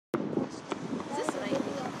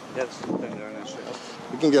Yes, then they're not straight up.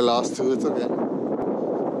 We can get lost too, it's okay.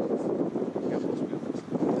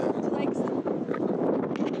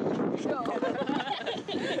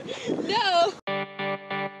 No!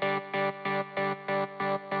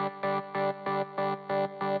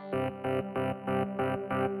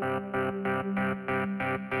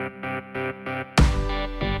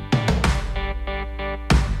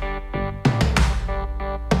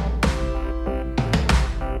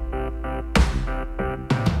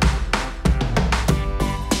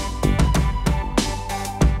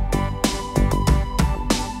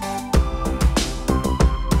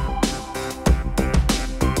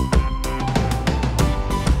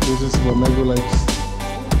 This is what Melbourne likes.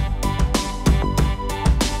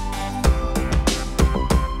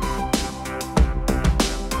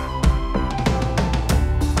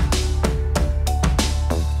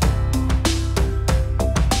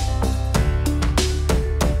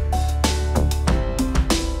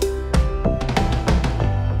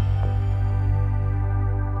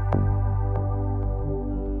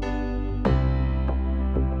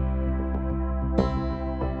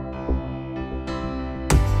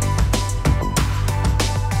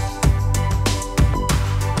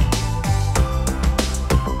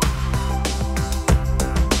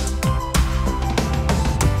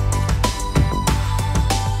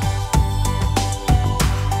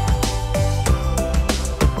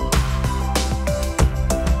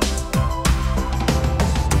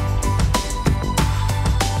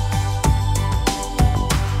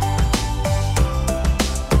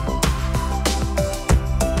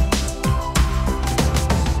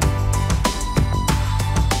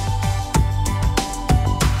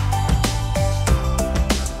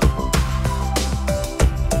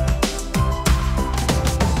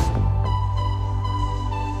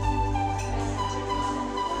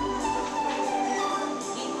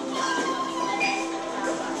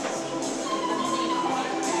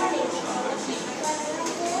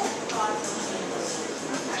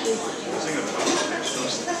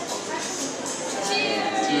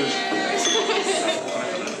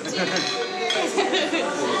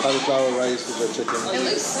 Cauliflower rice with the chicken. It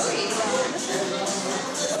looks sweet.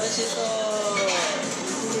 This is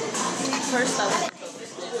first time.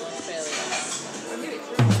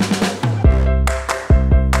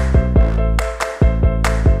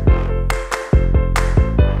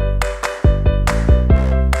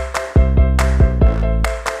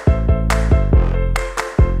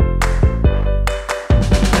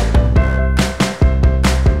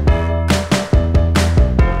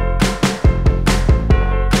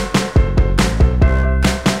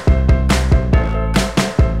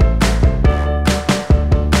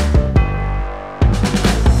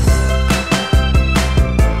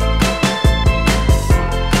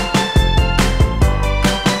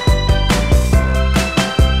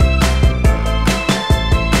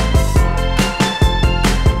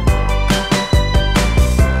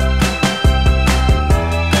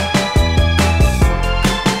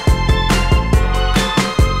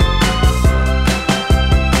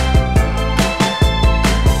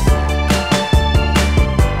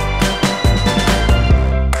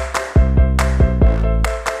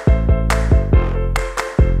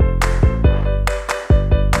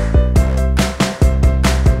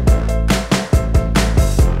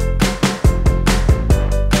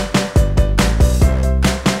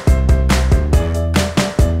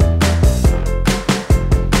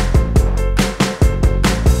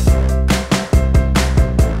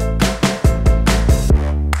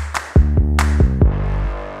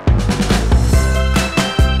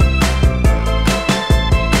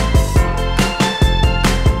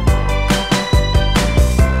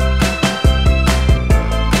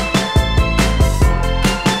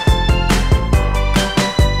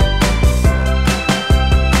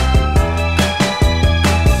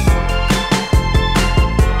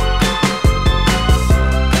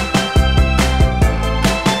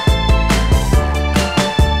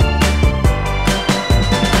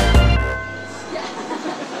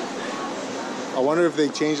 I wonder if they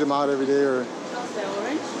change them out every day or... The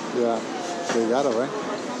orange? Yeah, they got it, right?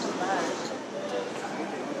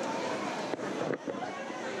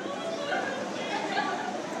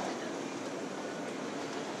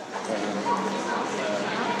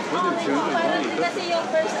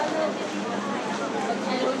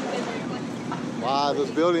 Wow,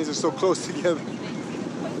 those buildings are so close together.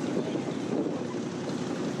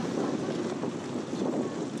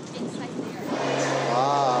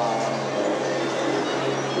 Wow.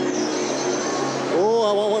 Oh,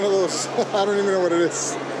 I want one of those. I don't even know what it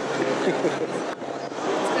is.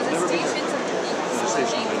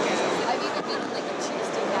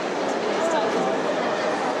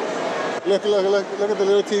 Look at the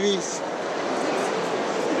little TVs.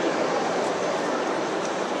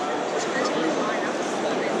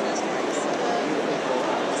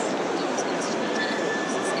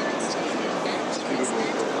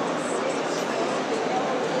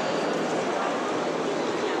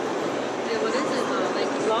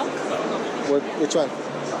 Which one?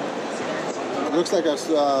 It looks like a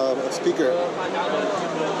speaker.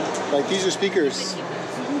 Like these are speakers.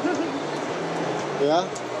 Yeah?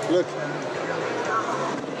 Look.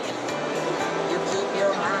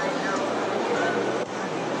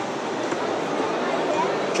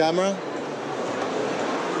 Camera.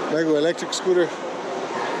 Lego electric scooter.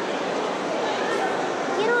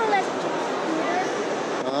 Quiero electric scooter.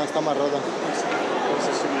 Ah, está amarrada.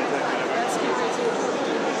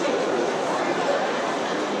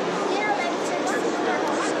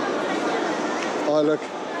 Oh, look.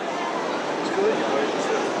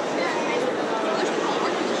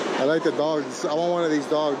 I like the dogs. I want one of these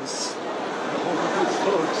dogs.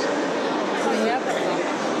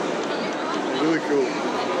 Really cool.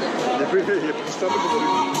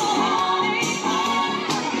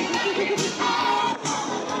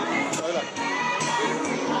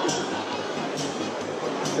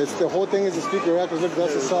 It's the whole thing is a speaker, right? Because look,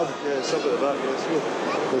 that's a sub. Yeah, sub at the back. Yeah, it's cool.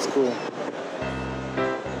 That's cool.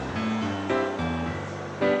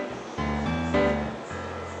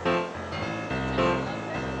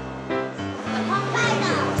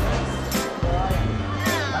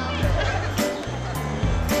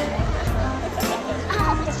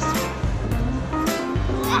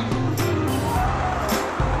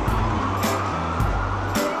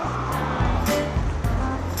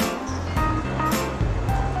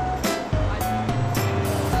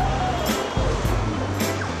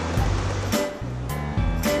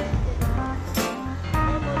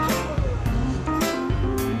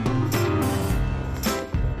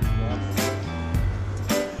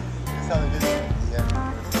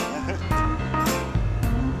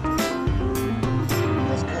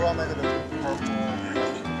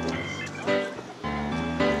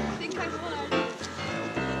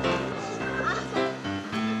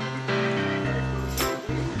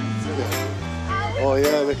 Oh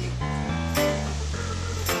yeah, look.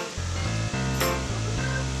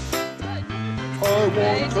 I want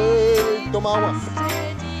to toma agua.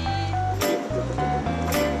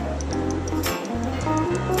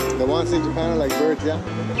 The ones in Japan are like birds, yeah?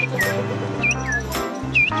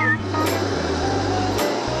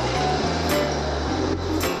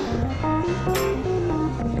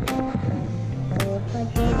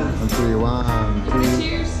 One, two,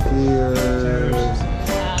 cheers. Cheers.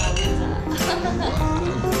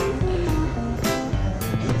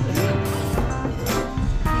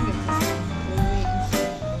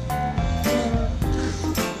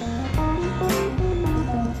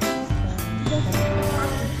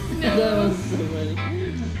 That was so funny.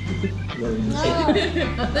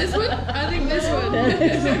 This one? I think this one.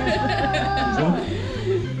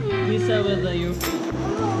 You said with your feet.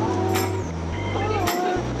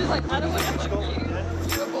 Just like, I don't want to fuck you.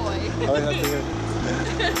 You're a boy.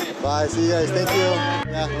 Bye, see you guys. Thank you.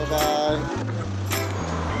 Yeah, bye-bye.